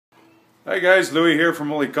Hi guys, Louie here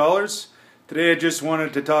from Woolly Collars. Today I just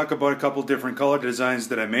wanted to talk about a couple different collar designs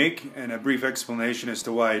that I make and a brief explanation as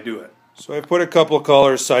to why I do it. So I've put a couple of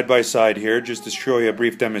collars side by side here just to show you a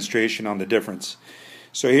brief demonstration on the difference.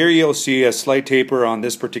 So here you'll see a slight taper on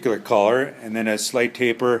this particular collar and then a slight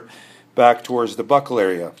taper back towards the buckle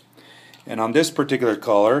area. And on this particular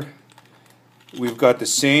collar we've got the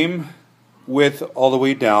same width all the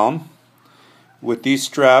way down with these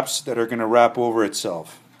straps that are going to wrap over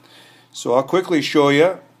itself. So I'll quickly show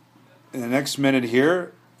you in the next minute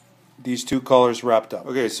here these two collars wrapped up.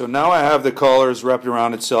 Okay, so now I have the collars wrapped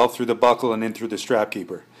around itself through the buckle and in through the strap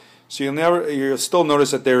keeper. So you'll still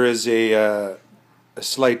notice that there is a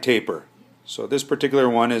slight taper. So this particular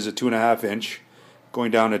one is a 2.5 inch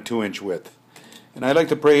going down a 2-inch width. And I like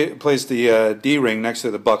to place the D-ring next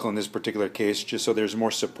to the buckle in this particular case just so there's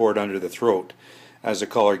more support under the throat as the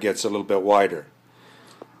collar gets a little bit wider.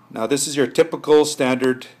 Now this is your typical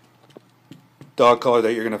standard dog collar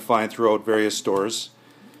that you're going to find throughout various stores.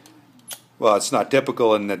 Well, it's not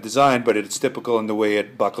typical in the design, but it's typical in the way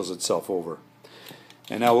it buckles itself over.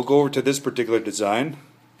 And now we'll go over to this particular design,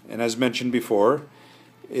 and as mentioned before,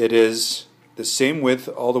 it is the same width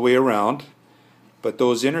all the way around, but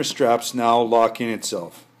those inner straps now lock in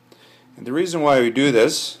itself. And the reason why we do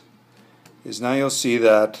this is now you'll see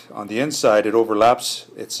that on the inside it overlaps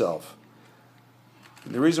itself.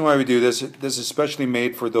 And the reason why we do this is especially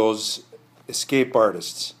made for those escape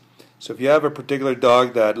artists. So if you have a particular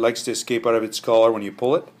dog that likes to escape out of its collar when you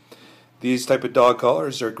pull it, these type of dog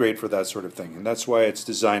collars are great for that sort of thing, and that's why it's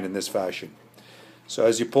designed in this fashion. So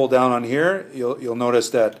as you pull down on here, you'll notice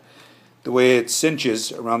that the way it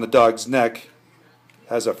cinches around the dog's neck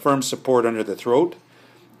has a firm support under the throat,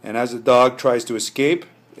 and as the dog tries to escape,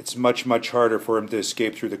 it's much harder for him to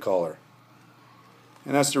escape through the collar.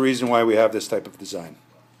 And that's the reason why we have this type of design.